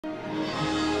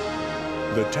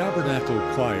The Tabernacle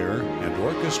Choir and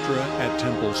Orchestra at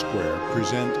Temple Square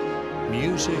present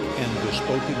Music and the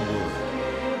Spoken Word.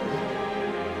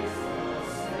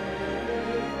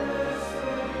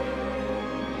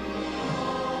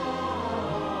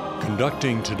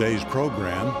 Conducting today's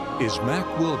program is Mack,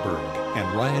 Wilberg,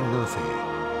 and Ryan Murphy.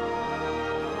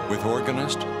 With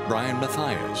organist Brian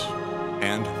Mathias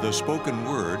and the spoken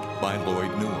word by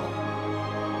Lloyd Newell.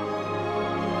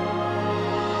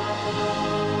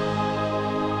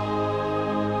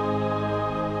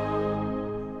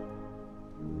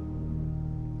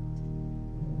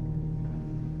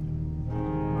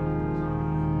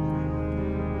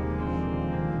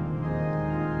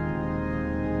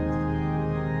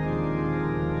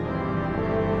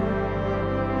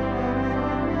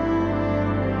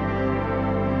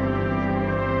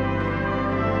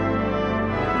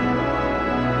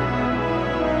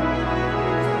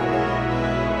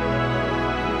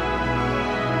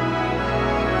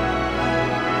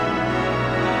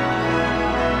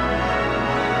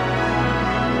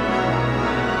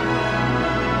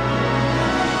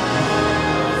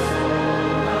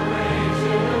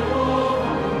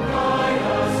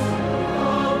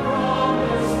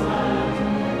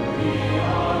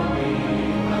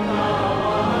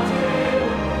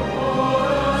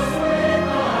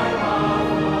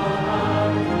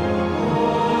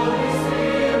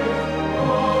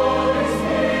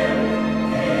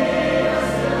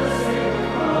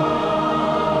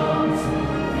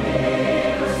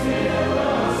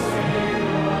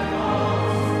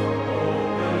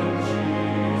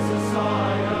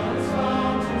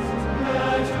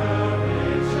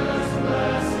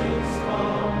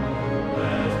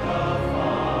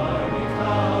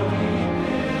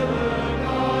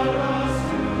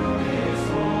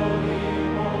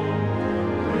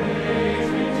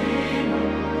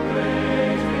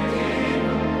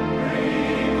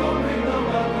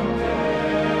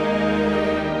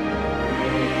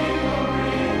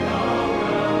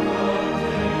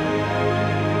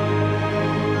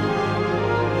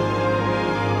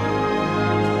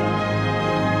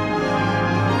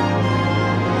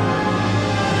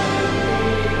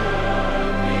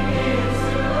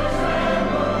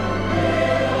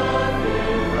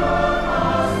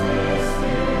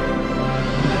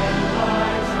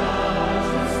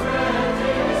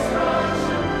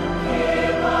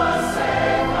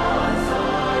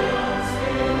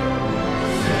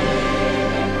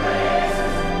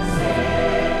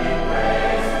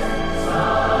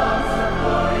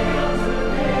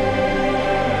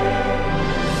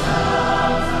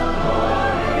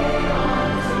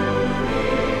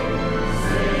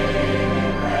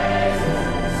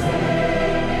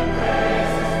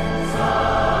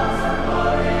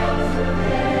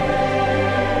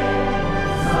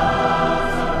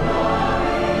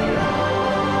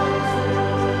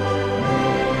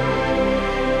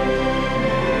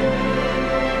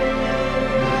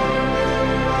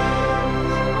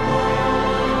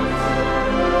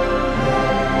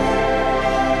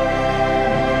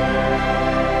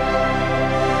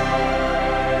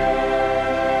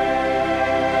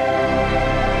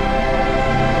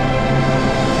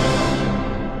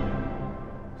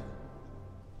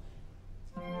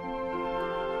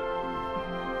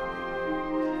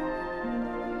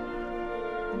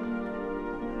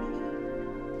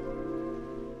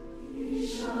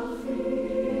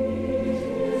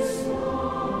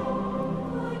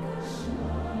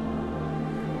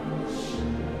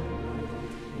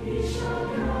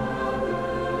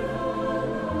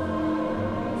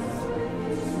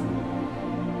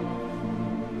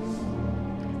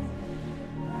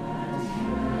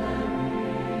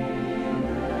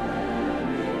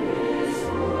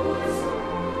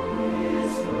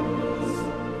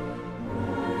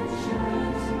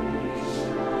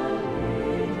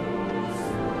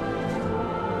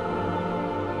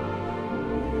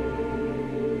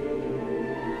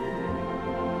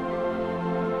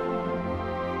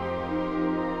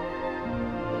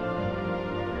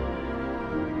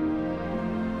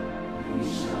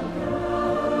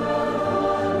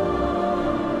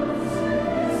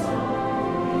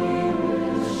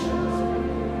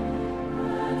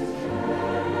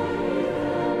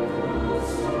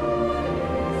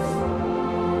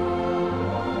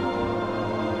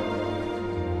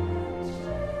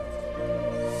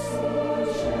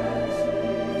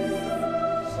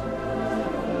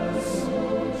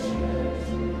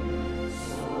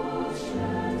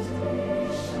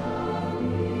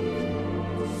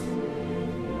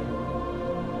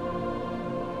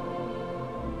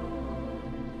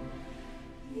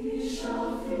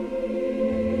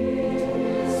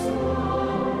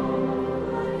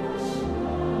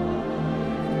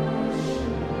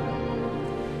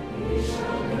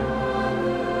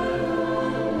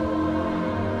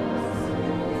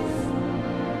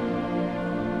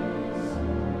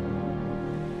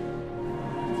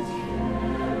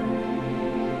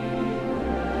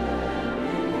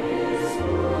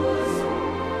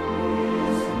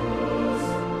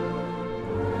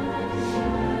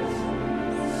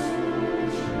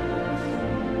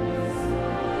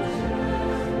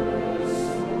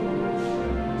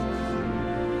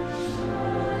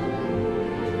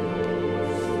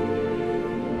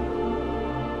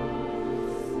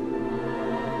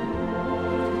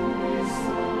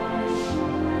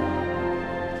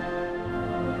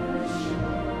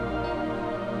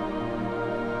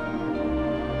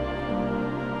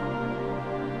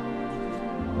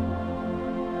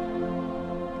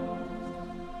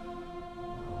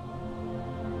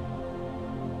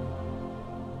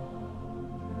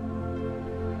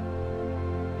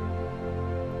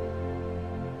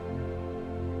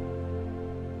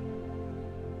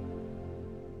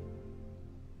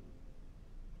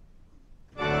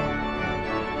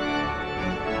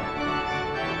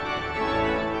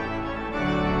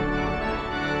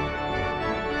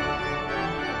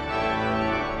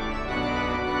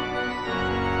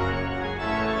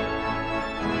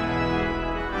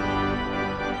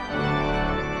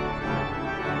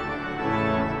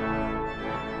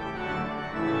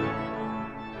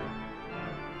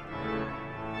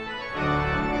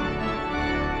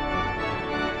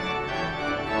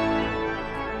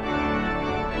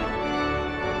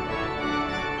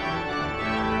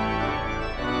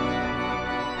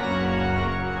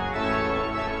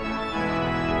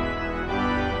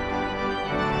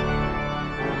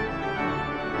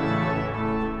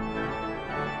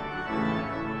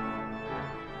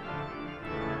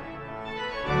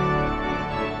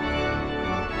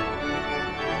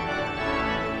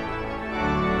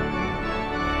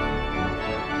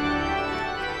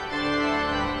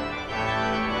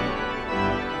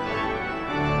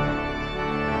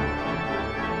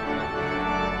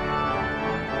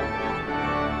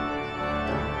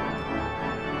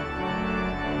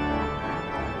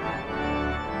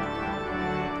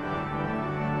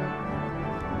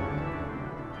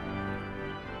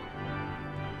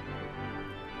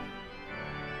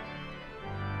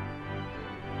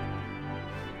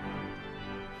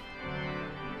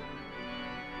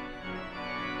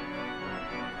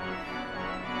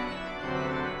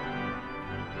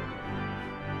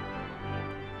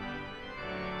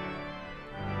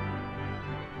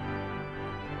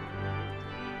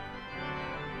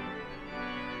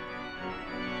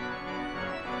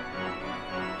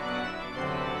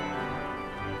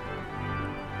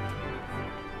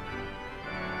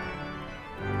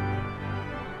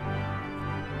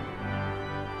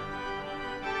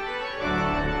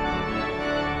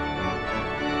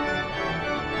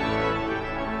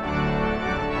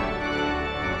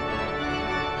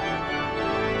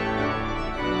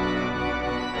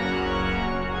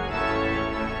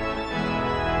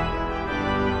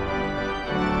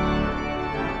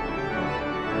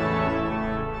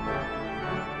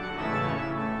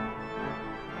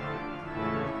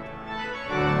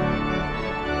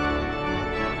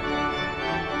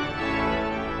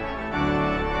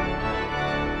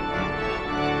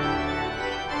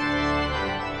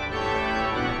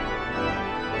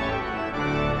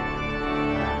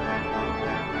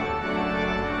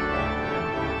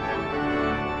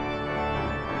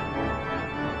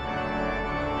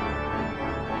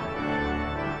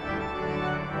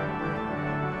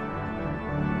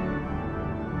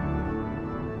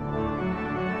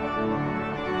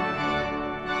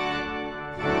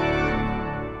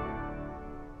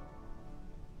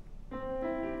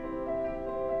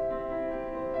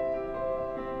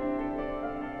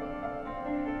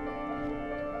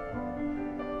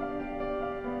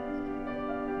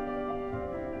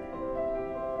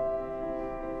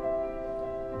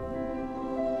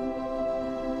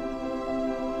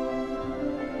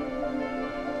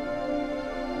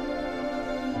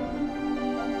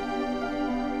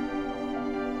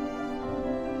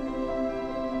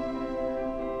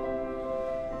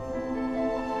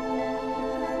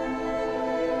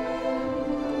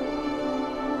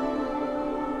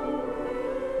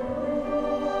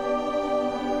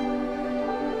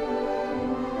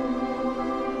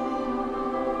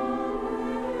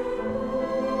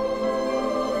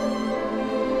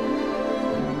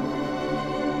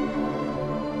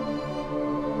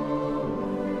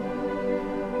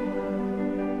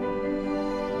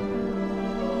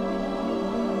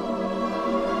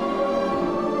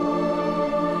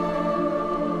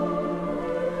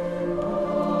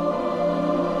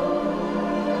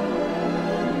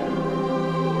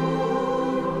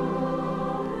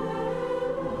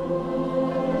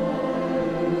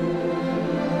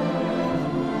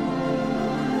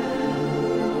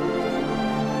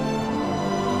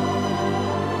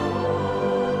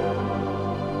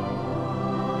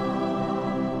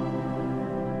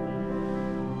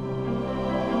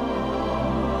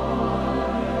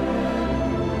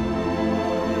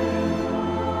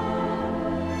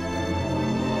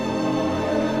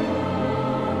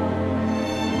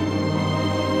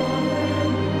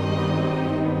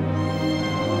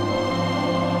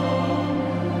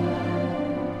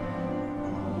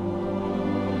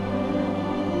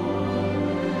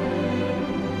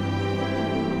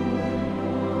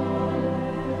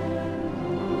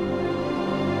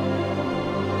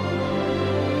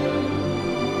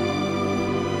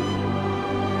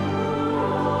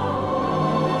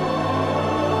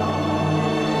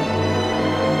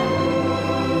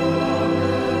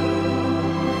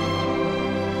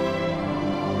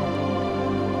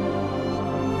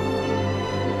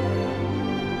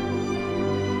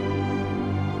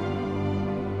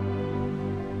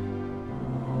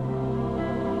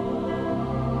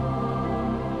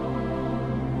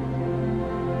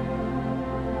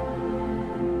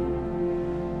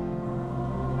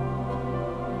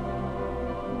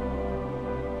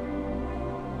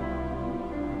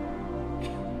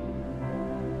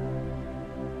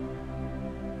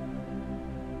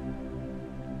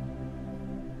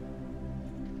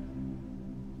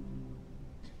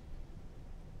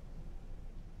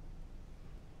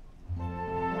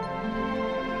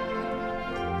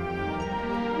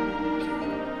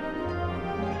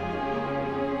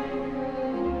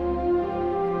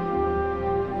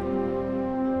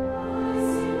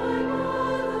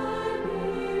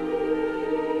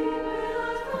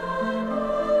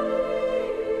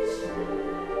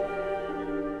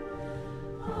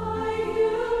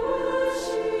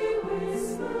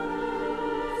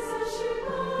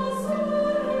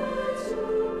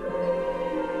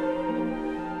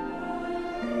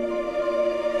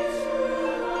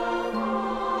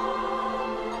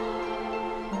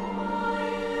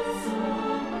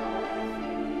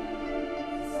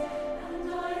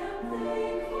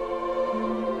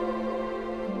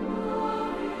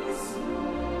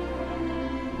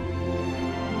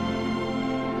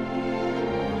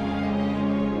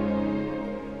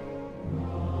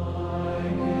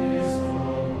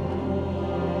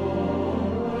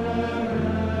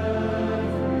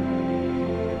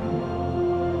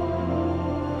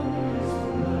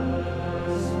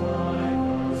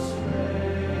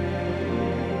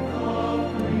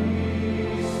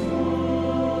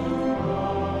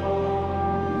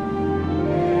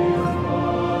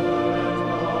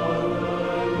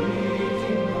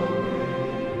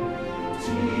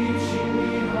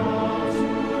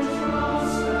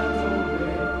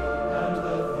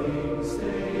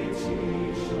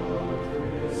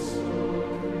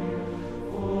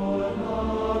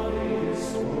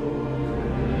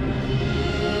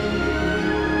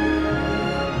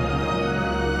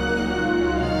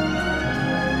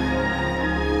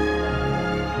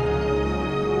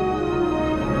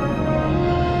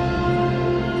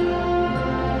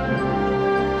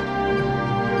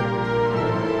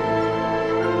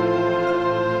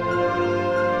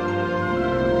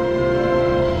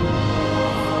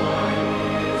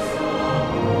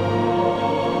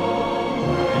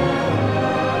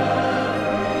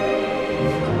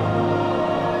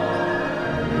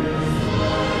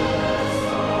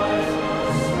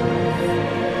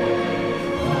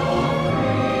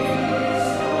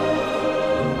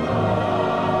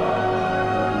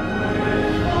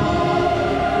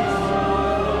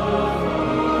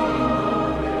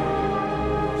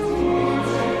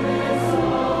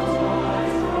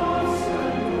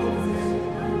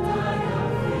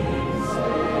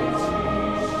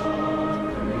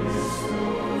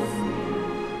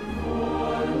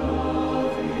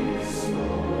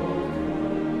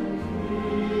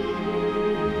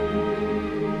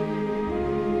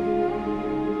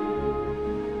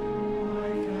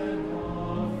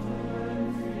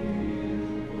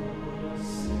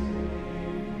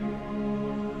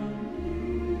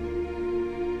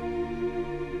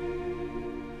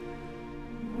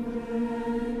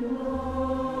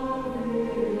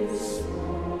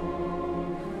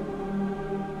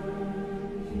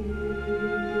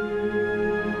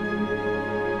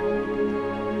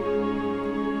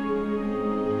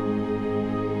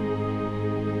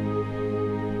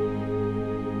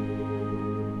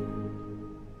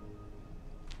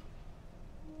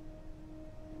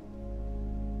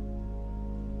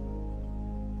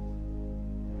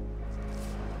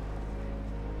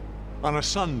 On a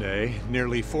Sunday,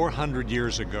 nearly 400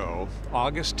 years ago,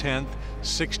 August 10th,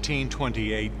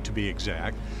 1628 to be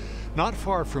exact, not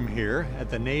far from here at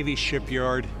the Navy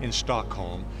shipyard in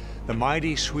Stockholm, the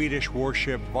mighty Swedish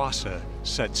warship Vasa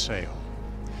set sail.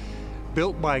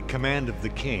 Built by command of the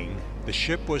king, the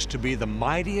ship was to be the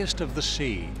mightiest of the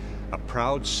sea, a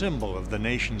proud symbol of the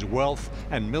nation's wealth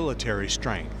and military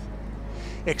strength.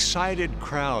 Excited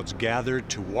crowds gathered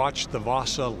to watch the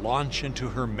Vasa launch into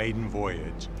her maiden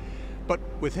voyage. But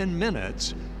within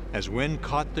minutes, as wind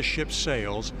caught the ship's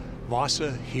sails,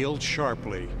 Vasa heeled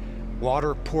sharply.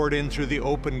 Water poured in through the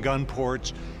open gun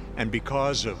ports, and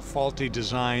because of faulty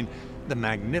design, the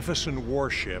magnificent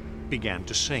warship began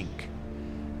to sink.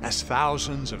 As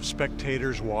thousands of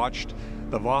spectators watched,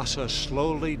 the Vasa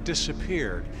slowly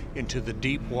disappeared into the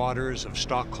deep waters of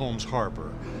Stockholm's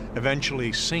harbor,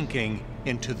 eventually sinking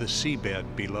into the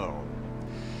seabed below.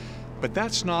 But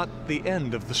that's not the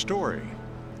end of the story.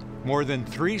 More than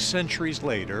 3 centuries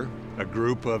later, a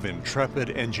group of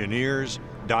intrepid engineers,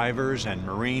 divers, and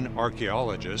marine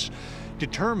archaeologists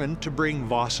determined to bring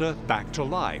Vasa back to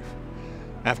life.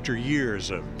 After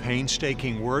years of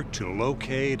painstaking work to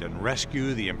locate and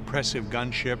rescue the impressive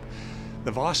gunship,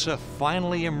 the Vasa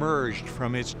finally emerged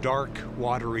from its dark,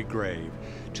 watery grave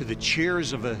to the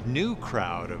cheers of a new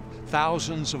crowd of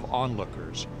thousands of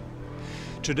onlookers.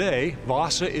 Today,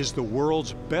 Vasa is the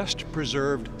world's best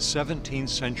preserved 17th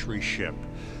century ship,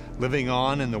 living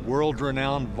on in the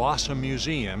world-renowned Vasa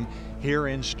Museum here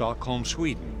in Stockholm,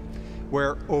 Sweden,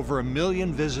 where over 1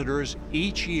 million visitors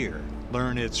each year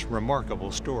learn its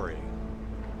remarkable story.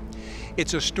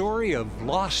 It's a story of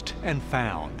lost and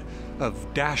found,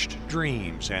 of dashed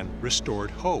dreams and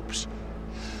restored hopes.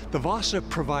 The Vasa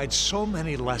provides so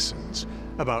many lessons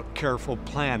about careful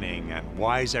planning and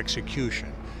wise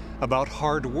execution, about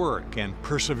hard work and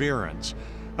perseverance,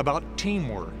 about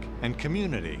teamwork and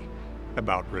community,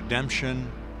 about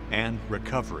redemption and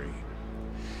recovery.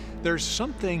 There's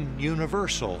something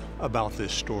universal about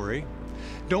this story.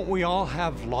 Don't we all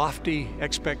have lofty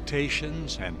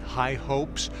expectations and high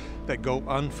hopes that go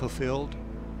unfulfilled?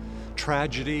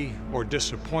 Tragedy or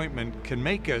disappointment can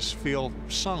make us feel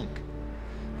sunk.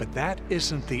 But that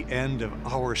isn't the end of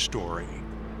our story.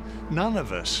 None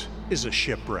of us is a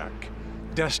shipwreck,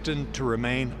 destined to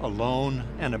remain alone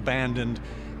and abandoned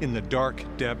in the dark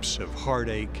depths of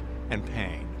heartache and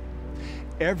pain.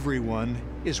 Everyone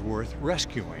is worth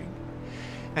rescuing.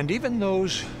 And even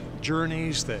those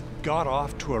journeys that got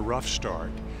off to a rough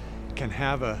start can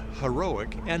have a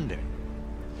heroic ending.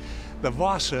 The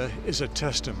Vasa is a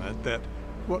testament that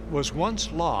what was once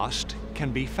lost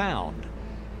can be found,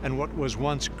 and what was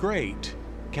once great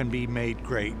can be made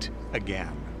great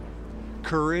again.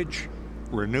 Courage,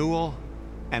 renewal,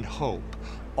 and hope,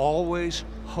 always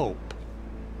hope.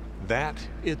 That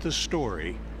is the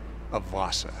story of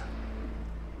Vasa.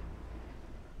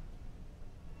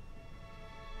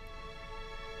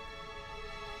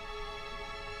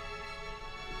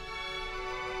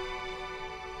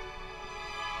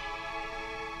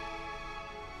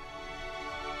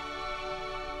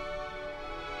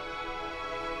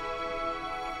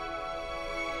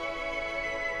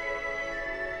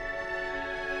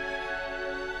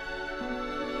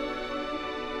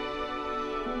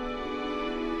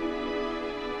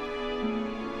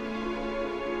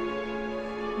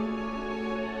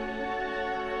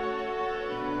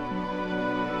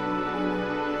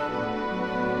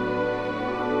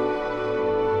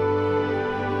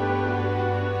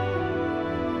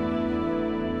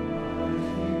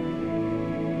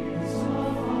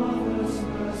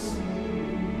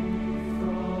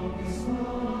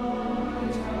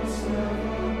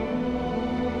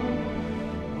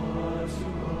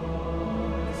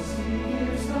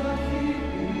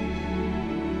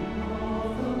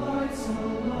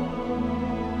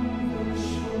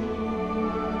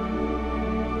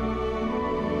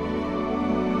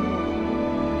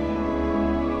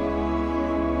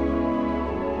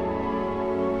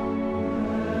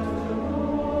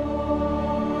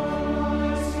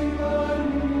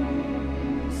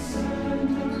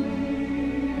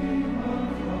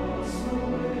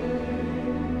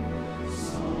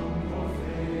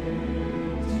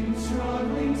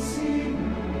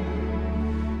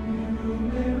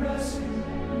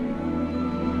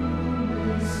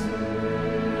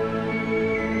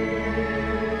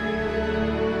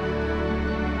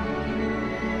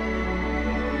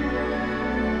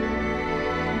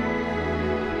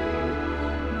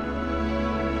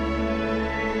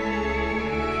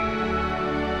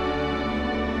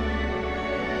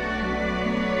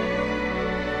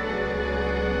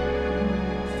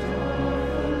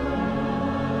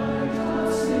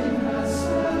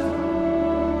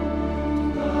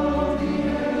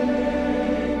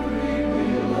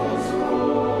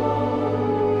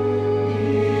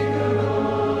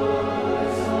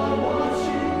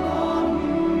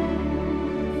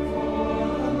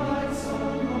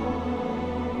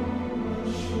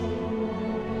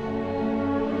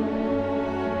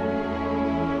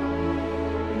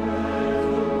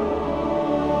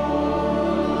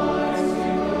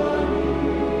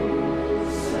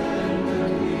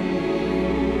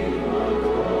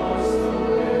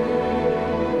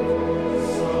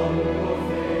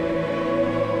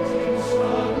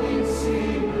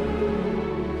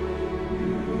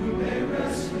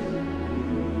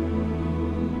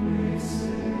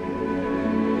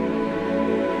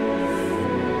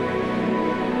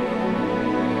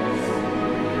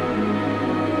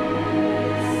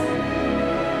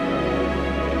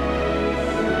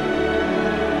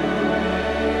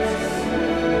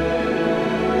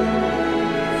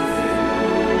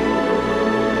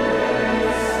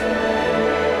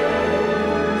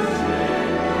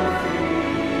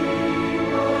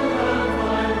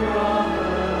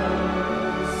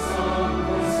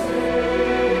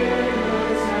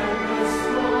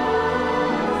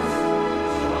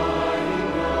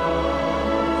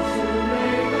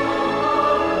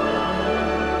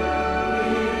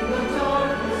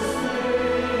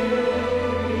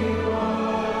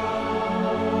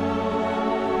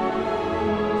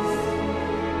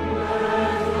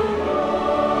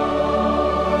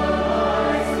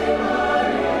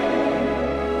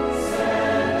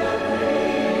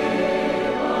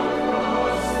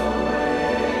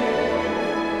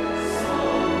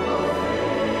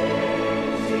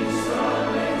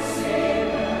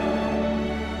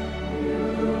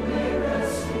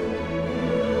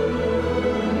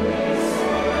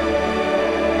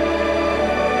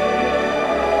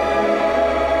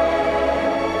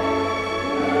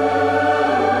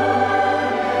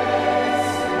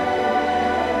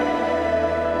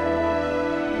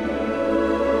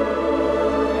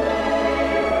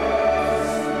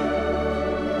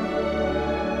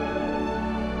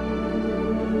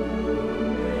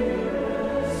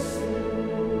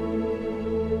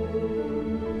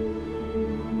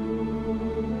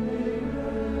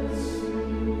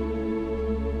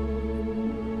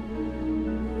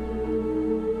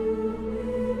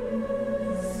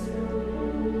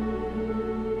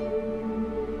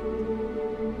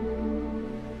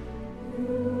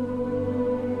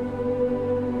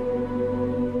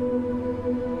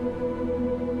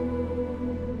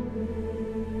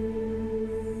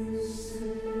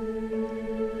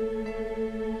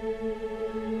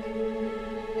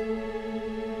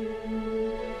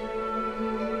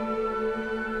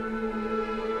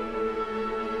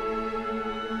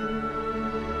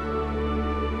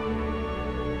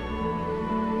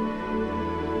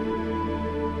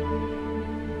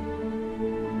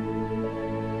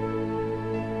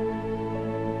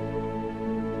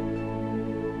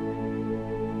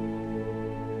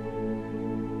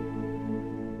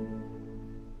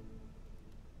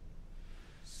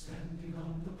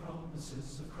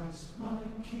 promises of Christ my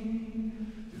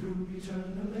King. Through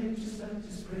eternal ages let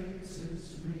his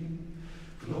praises ring.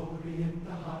 Glory in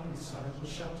the highest I will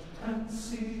shout and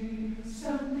sing,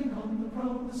 standing on the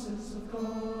promises of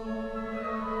God.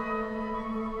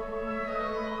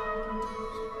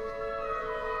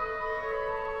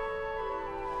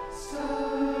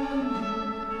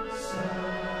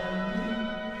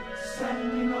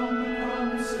 Standing on the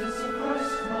promises of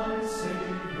Christ my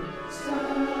Savior.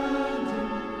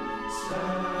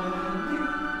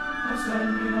 I'm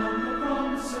standing on the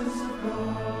promises of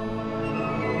God.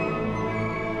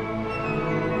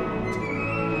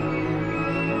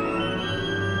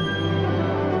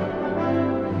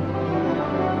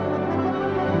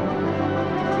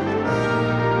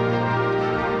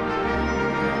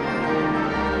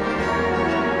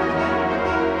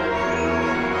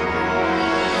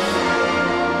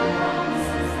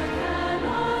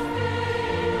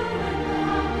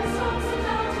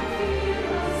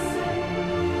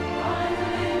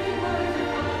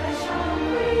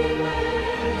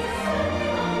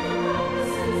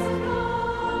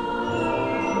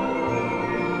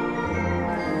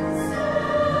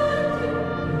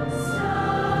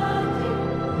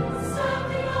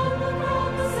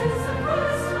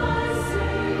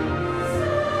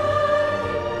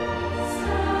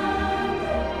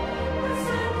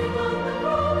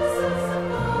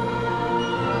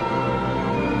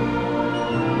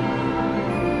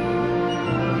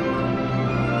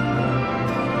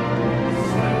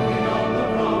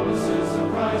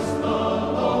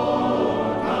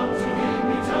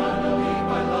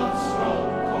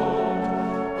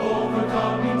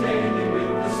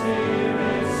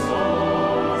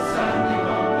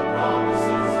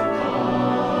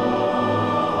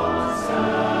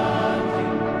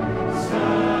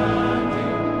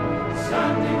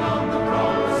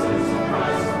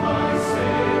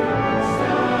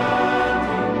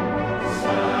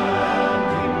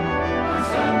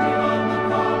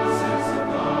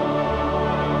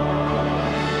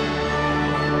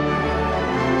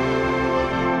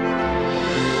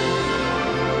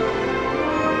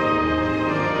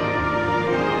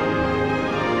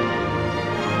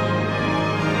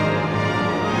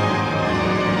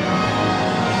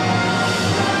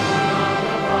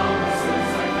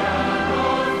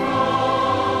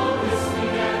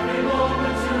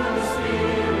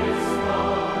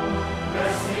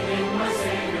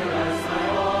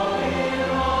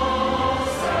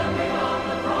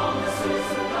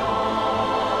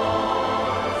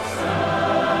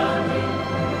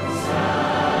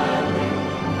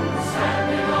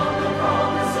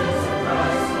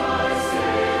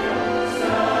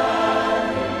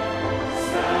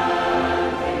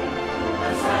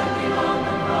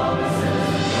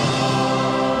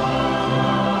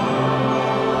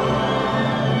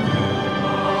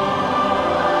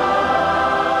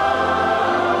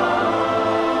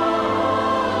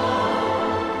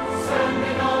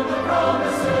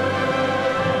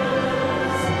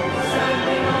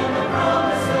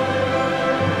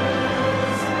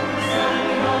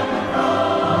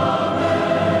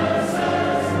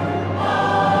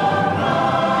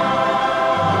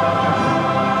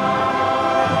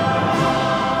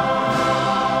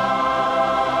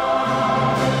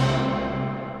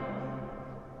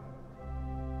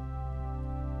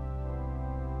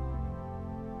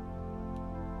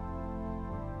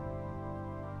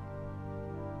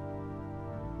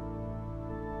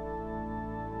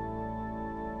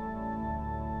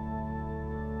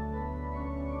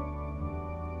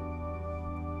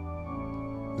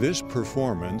 This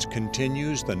performance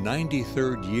continues the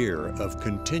 93rd year of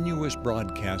continuous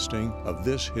broadcasting of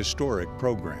this historic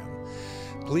program.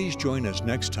 Please join us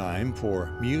next time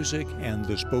for Music and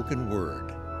the Spoken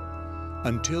Word.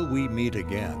 Until we meet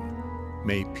again,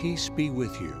 may peace be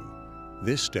with you,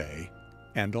 this day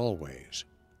and always.